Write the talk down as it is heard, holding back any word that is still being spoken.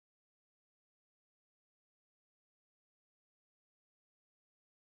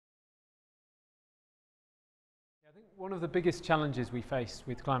One of the biggest challenges we face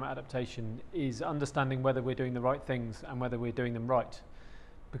with climate adaptation is understanding whether we're doing the right things and whether we're doing them right,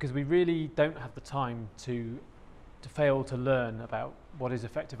 because we really don't have the time to fail to learn about what is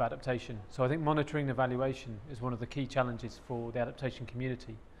effective adaptation. So I think monitoring and evaluation is one of the key challenges for the adaptation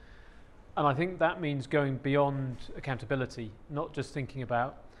community. And I think that means going beyond accountability, not just thinking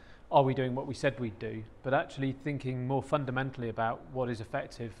about are we doing what we said we'd do, but actually thinking more fundamentally about what is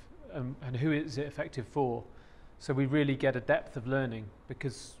effective and who is it effective for. So we really get a depth of learning,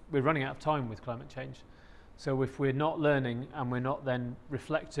 because we're running out of time with climate change. So if we're not learning and we're not then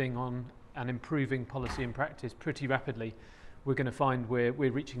reflecting on and improving policy and practice pretty rapidly, we're going to find we're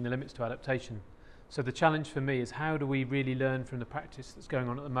reaching the limits to adaptation. So the challenge for me is, how do we really learn from the practice that's going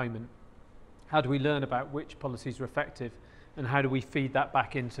on at the moment? How do we learn about which policies are effective, and how do we feed that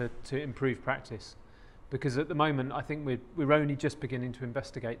back into improve practice? Because at the moment, I think we're only just beginning to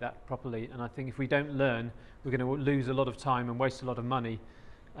investigate that properly. And I think if we don't learn, we're going to lose a lot of time and waste a lot of money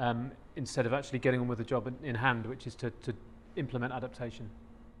instead of actually getting on with the job in hand, which is to implement adaptation.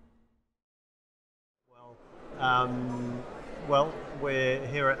 Well, we're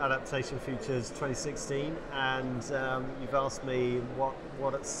here at Adaptation Futures 2016, and you've asked me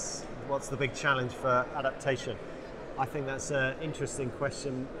what's the big challenge for adaptation. I think that's an interesting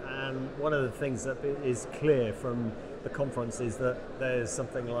question, and one of the things that is clear from the conference is that there's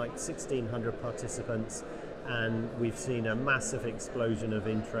something like 1,600 participants, and we've seen a massive explosion of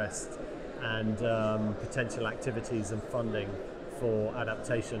interest and potential activities and funding for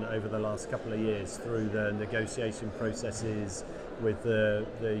adaptation over the last couple of years through the negotiation processes with the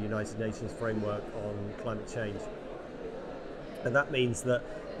United Nations framework on climate change. And that means that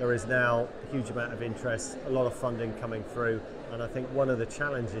there is now a huge amount of interest, a lot of funding coming through, and I think one of the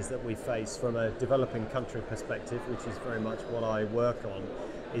challenges that we face from a developing country perspective, which is very much what I work on,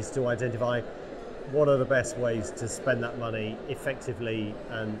 is to identify what are the best ways to spend that money effectively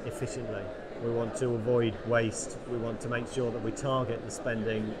and efficiently. We want to avoid waste, we want to make sure that we target the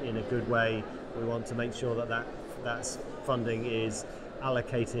spending in a good way, we want to make sure that funding is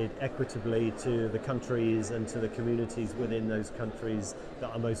allocated equitably to the countries and to the communities within those countries that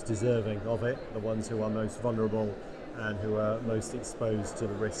are most deserving of it, the ones who are most vulnerable and who are most exposed to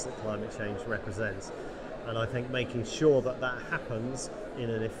the risks that climate change represents. And I think making sure that that happens in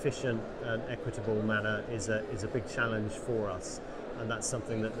an efficient and equitable manner is a big challenge for us. And that's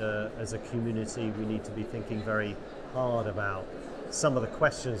something that as a community we need to be thinking very hard about. Some of the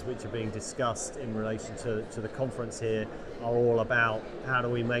questions which are being discussed in relation to the conference here are all about how do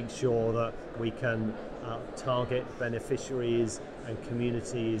we make sure that we can target beneficiaries and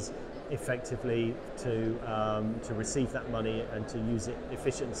communities effectively to receive that money and to use it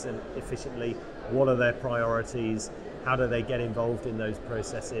efficiently. What are their priorities? How do they get involved in those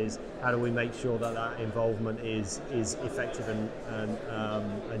processes? How do we make sure that that involvement is effective and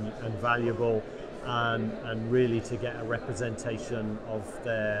valuable, and really to get a representation of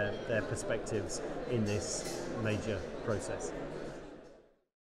their perspectives in this major process?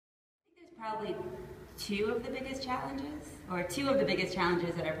 I think there's probably two of the biggest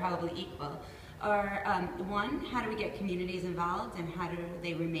challenges that are probably equal are one, how do we get communities involved, and how do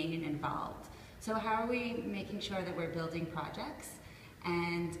they remain involved? So how are we making sure that we're building projects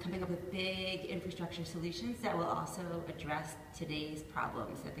and coming up with big infrastructure solutions that will also address today's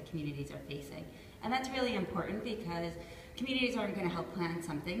problems that the communities are facing? And that's really important, because communities aren't going to help plan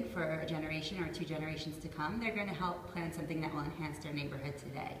something for a generation or 2 generations to come. They're going to help plan something that will enhance their neighborhood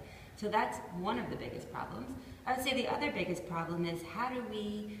today. So that's one of the biggest problems. I would say the other biggest problem is, how do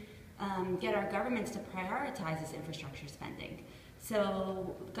we get our governments to prioritize this infrastructure spending?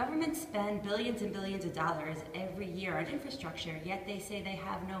 So governments spend billions and billions of dollars every year on infrastructure, yet they say they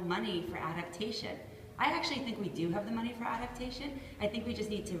have no money for adaptation. I actually think we do have the money for adaptation. I think we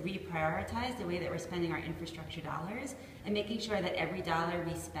just need to reprioritize the way that we're spending our infrastructure dollars, and making sure that every dollar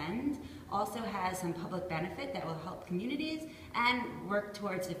we spend also has some public benefit that will help communities and work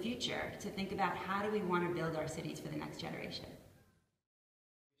towards the future, to think about how do we want to build our cities for the next generation.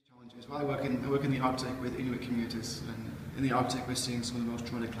 Well, I work in the Arctic with Inuit communities, and in the Arctic we're seeing some of the most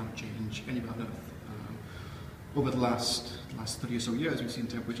dramatic climate change anywhere on Earth. Over the last 30 or so years, we've seen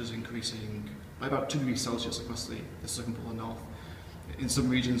temperatures increasing by about 2 degrees Celsius across the southern pole and north. In some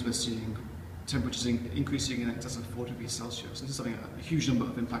regions we're seeing temperatures increasing in excess of 4 degrees Celsius. This is having a huge number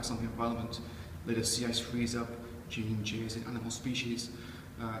of impacts on the environment. Later sea ice freeze up, changes in animal species.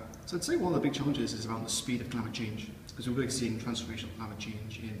 So I'd say one of the big challenges is around the speed of climate change, because we're really seeing transformational climate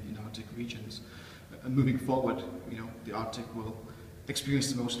change in Arctic regions. And moving forward, the Arctic will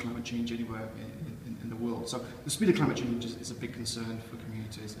experience the most climate change anywhere in the world. So the speed of climate change is a big concern for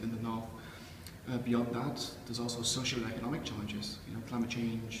communities in the north. Beyond that, there's also social and economic challenges. You know, climate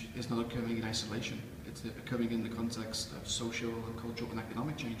change is not occurring in isolation. It's occurring in the context of social and cultural and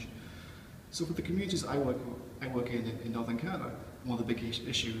economic change. So for the communities I work in Northern Canada, one of the big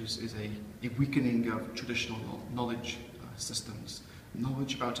issues is a weakening of traditional knowledge systems,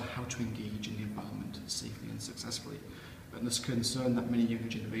 knowledge about how to engage in the environment safely and successfully. And there's concern that many younger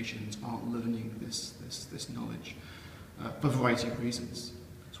generations aren't learning this knowledge for a variety of reasons.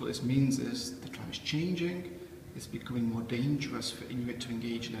 So what this means is the climate's changing, it's becoming more dangerous for Inuit to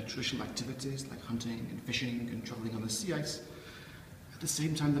engage in their traditional activities like hunting and fishing and travelling on the sea ice. At the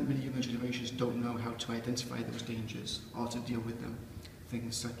same time that many younger generations don't know how to identify those dangers or to deal with them.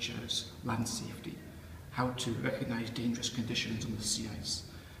 Things such as land safety, how to recognise dangerous conditions on the sea ice,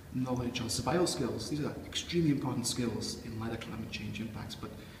 knowledge on survival skills. These are extremely important skills in light of climate change impacts,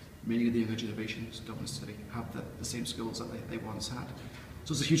 but many of the younger generations don't necessarily have the same skills that they once had.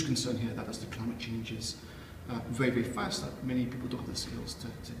 So there's a huge concern here that as the climate changes very, very fast, that many people don't have the skills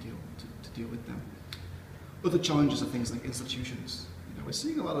to deal with them. Other challenges are things like institutions. You know, we're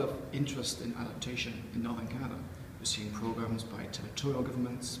seeing a lot of interest in adaptation in Northern Canada. We're seeing programs by territorial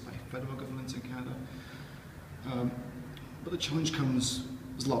governments, by federal governments in Canada. But the challenge comes,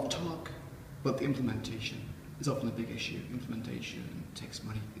 there's a lot of talk, but the implementation is often a big issue. Implementation takes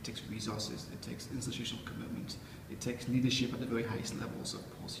money, it takes resources, it takes institutional commitment, it takes leadership at the very highest levels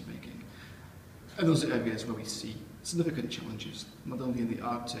of policy making. And those are areas where we see significant challenges, not only in the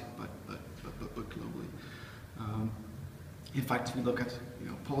Arctic, but globally. In fact, if we look at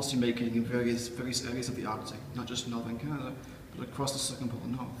policy making in various areas of the Arctic, not just Northern Canada, but across the circumpolar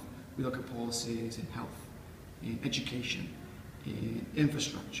north, we look at policies in health, in education, in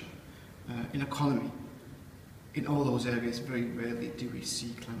infrastructure, in economy. In all those areas, very rarely do we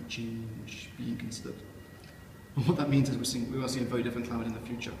see climate change being considered. And what that means is we will see a very different climate in the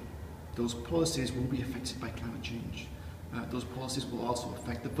future. Those policies will be affected by climate change. Those policies will also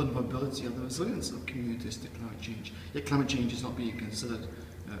affect the vulnerability or the resilience of communities to climate change. Yet climate change is not being considered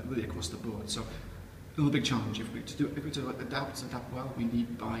really across the board. So another big challenge, if we're to adapt well, we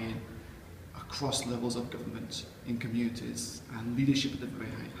need buy-in across levels of government, in communities, and leadership at the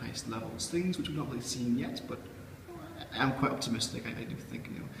very highest levels. Things which we've not really seen yet, but I'm quite optimistic. I do think,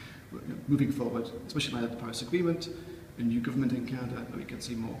 moving forward, especially in light of the Paris Agreement, a new government in Canada, we can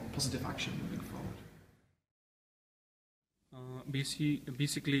see more positive action moving forward.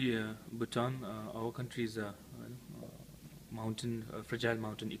 Basically, Bhutan, our country is a fragile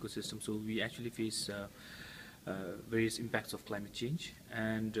mountain ecosystem, so we actually face various impacts of climate change.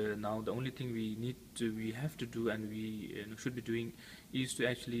 And now the only thing we have to do, and we should be doing, is to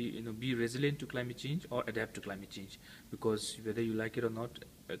actually be resilient to climate change or adapt to climate change, because whether you like it or not,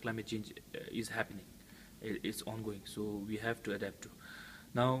 climate change is happening. It's ongoing, so we have to adapt to.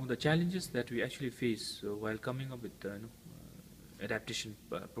 Now the challenges that we actually face while coming up with adaptation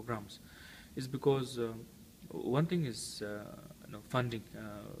programs is because one thing is funding,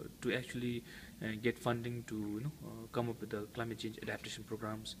 to actually get funding to come up with the climate change adaptation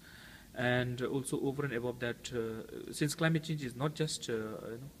programs. And also over and above that, since climate change is not just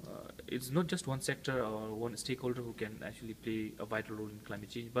it's not just one sector or one stakeholder who can actually play a vital role in climate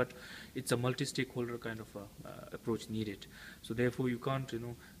change, but it's a multi-stakeholder kind of approach needed. So therefore you can't,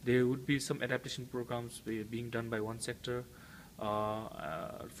 there would be some adaptation programs being done by one sector.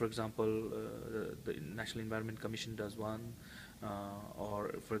 For example, the National Environment Commission does one,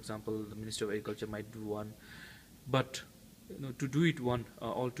 or for example the Ministry of Agriculture might do one, but to do it one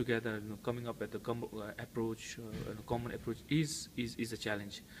all together, coming up with a approach, a common approach is a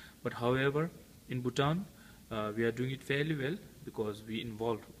challenge. But however, in Bhutan, we are doing it fairly well, because we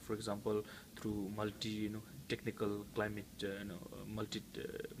involve, for example, through multi-technical climate,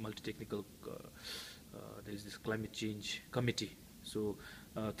 multi-technical. There is this climate change committee. So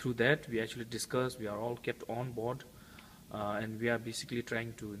through that, we actually discuss. We are all kept on board, and we are basically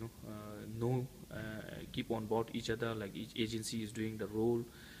trying to keep on board each other, like each agency is doing the role,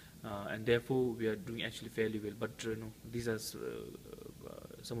 and therefore we are doing actually fairly well. But these are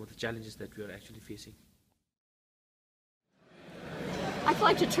some of the challenges that we are actually facing. I'd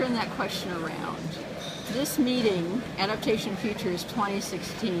like to turn that question around. This meeting, Adaptation Futures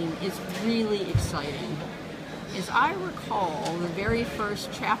 2016, is really exciting. As I recall, the very first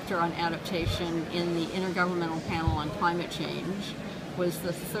chapter on adaptation in the Intergovernmental Panel on Climate Change was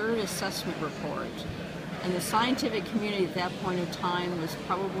the third assessment report. And the scientific community at that point of time was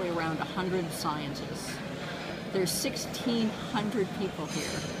probably around 100 scientists. There's 1,600 people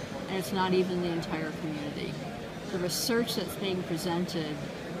here, and it's not even the entire community. The research that's being presented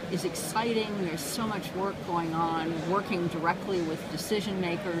is exciting. There's so much work going on, working directly with decision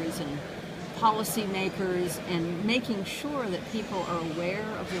makers and policymakers and making sure that people are aware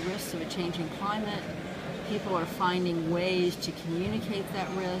of the risks of a changing climate. People are finding ways to communicate that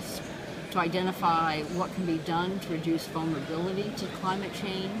risk, to identify what can be done to reduce vulnerability to climate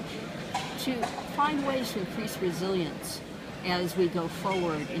change, to find ways to increase resilience as we go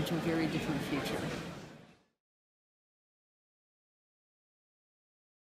forward into a very different future.